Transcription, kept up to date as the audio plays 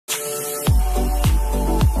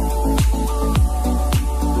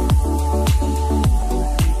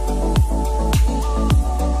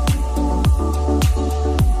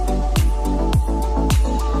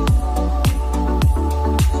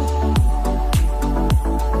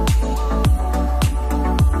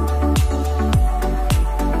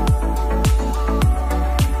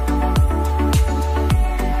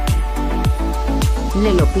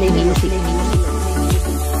Memories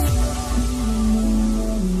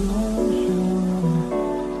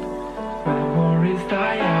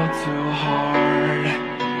die out too hard.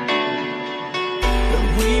 When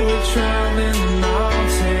we were traveling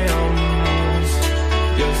mountains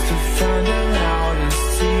just to find the loudest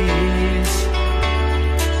tears.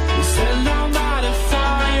 We set down by the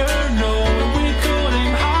fire, knowing we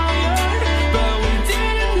couldn't hide, but we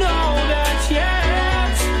didn't know that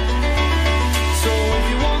yet. So if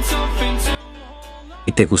you want something to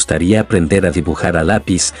 ¿Y te gustaría aprender a dibujar a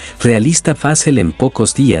lápiz, realista fácil en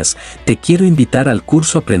pocos días? Te quiero invitar al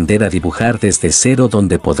curso Aprender a dibujar desde cero,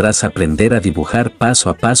 donde podrás aprender a dibujar paso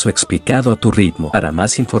a paso explicado a tu ritmo. Para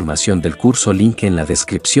más información del curso, link en la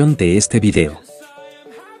descripción de este video.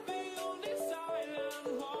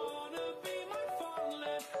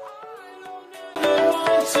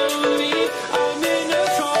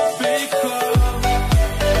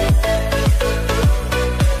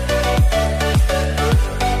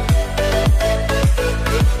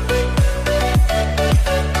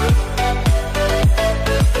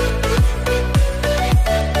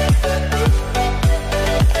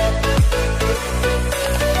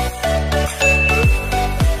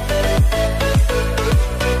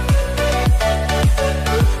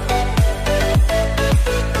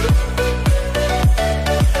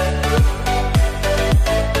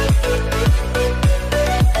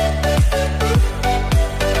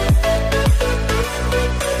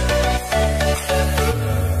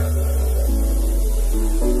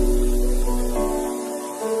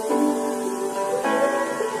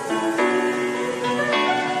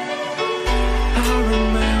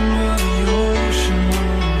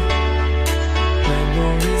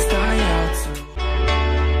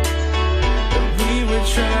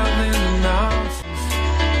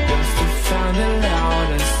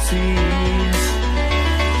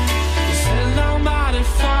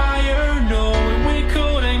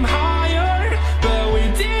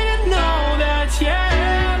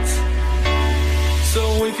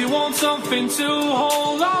 Something to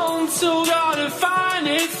hold on to, gotta find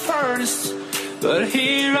it first. But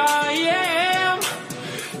here I am,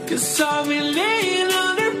 'cause I've been laying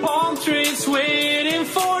under palm trees, waiting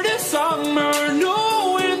for the summer,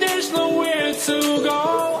 knowing there's nowhere to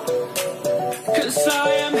go. 'Cause I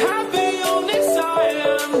am happy on this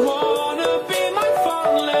island, wanna be my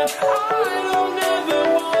funland. I don't ever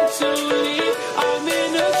want to leave, I'm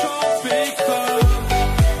in a tropic club.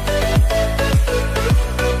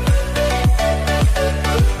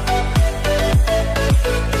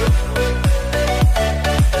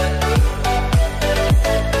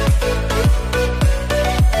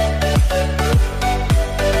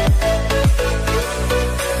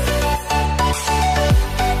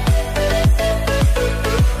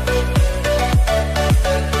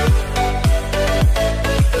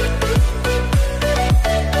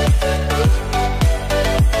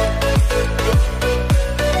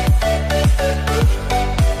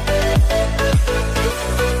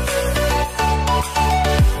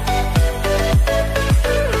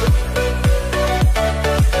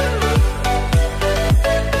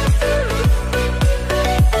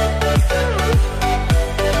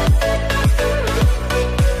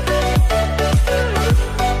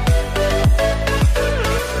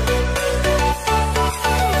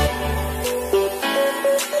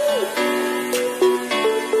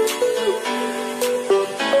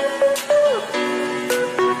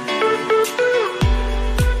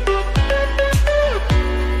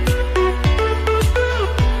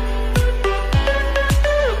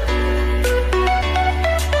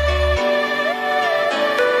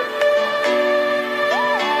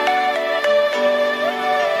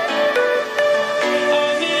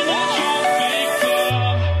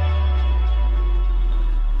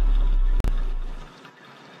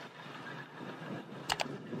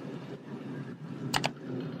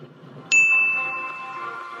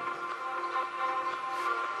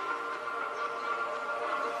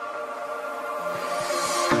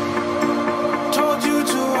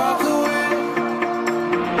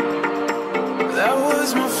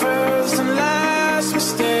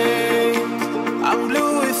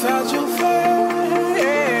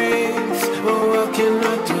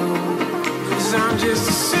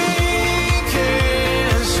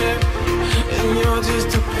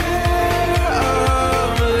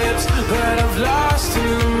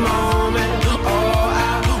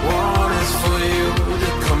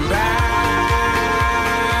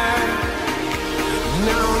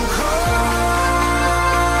 Now I'm caught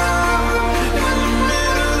in the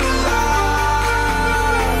middle of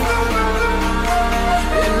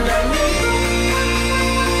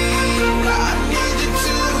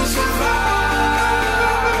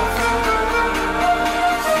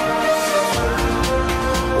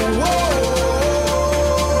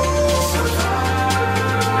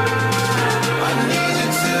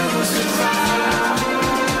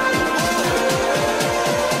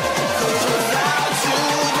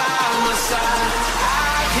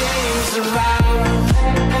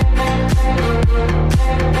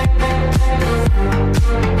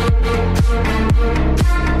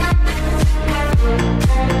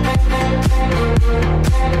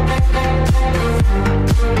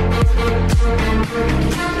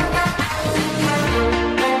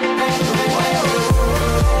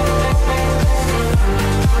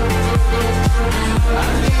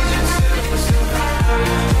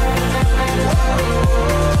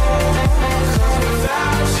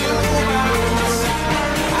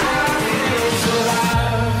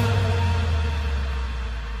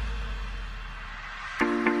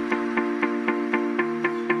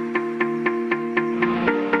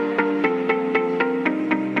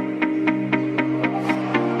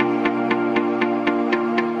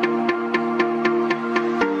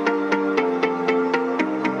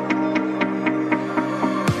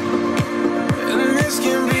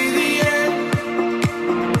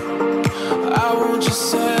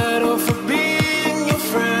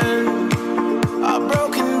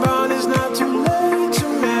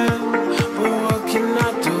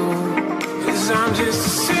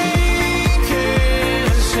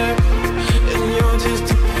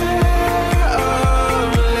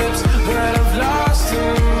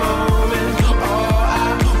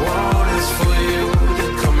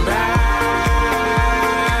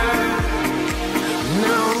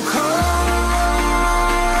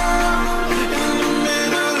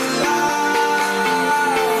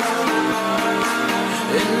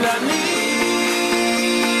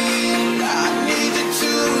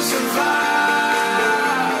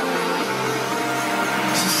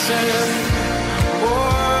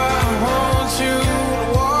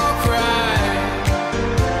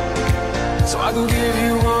I can give you